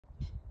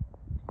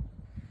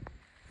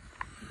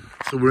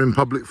So we're in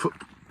public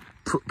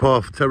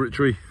footpath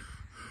territory.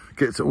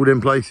 Get to all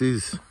them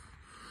places.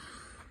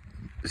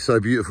 It's so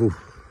beautiful.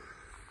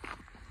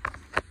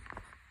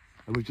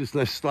 And we've just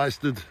left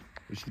Stysted,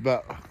 which is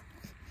about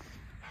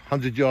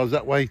 100 yards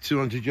that way,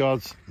 200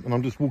 yards. And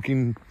I'm just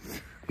walking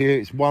here.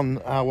 It's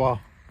 1 hour,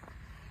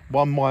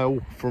 1 mile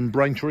from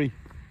Braintree.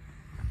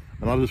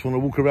 And I just want to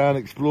walk around,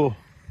 explore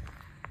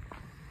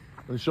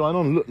and shine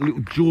on. Look, little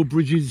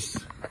drawbridges.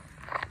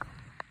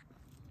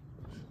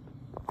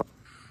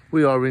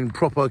 We are in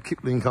proper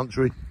Kipling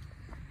country.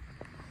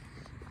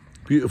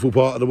 Beautiful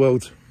part of the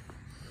world.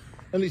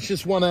 And it's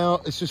just 1 hour,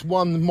 it's just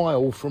 1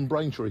 mile from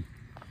Braintree.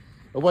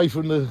 Away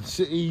from the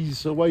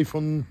cities, away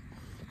from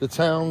the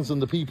towns and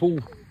the people.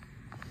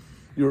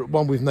 You're at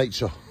one with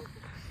nature.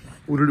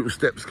 All the little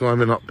steps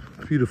climbing up.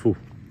 Beautiful.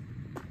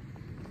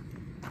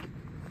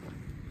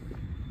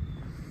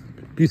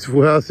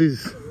 Beautiful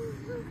houses.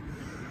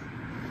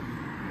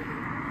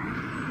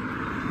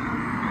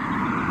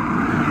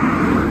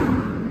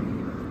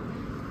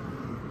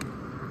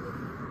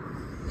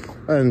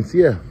 And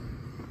yeah,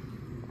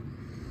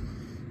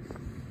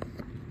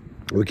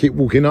 we'll keep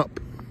walking up.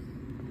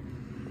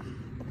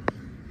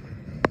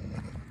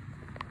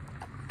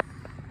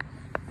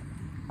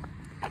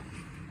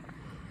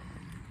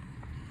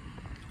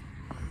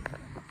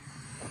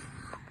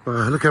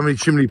 Look how many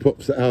chimney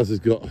pots that house has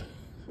got.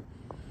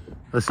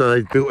 That's how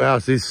they built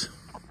houses.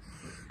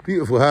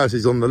 Beautiful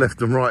houses on the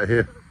left and right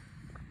here.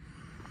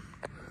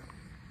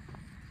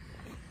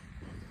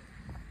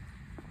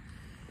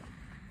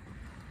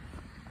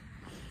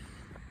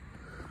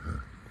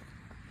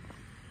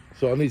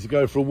 So I need to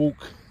go for a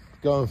walk,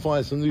 go and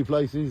find some new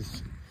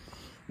places,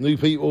 new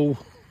people,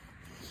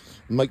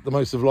 and make the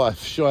most of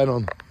life. Shine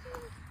on.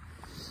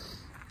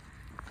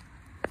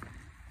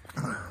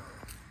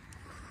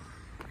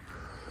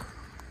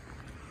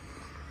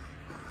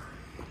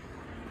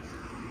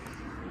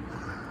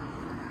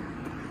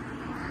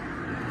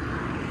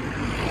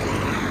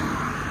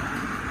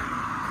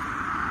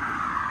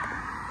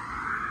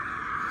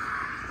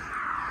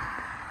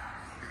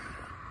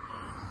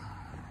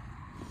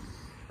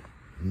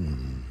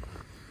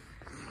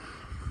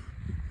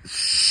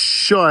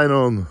 Shine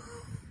on.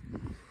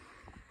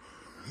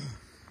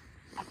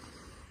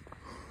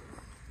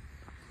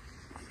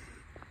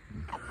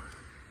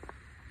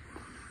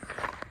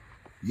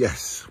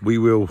 Yes, we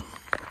will.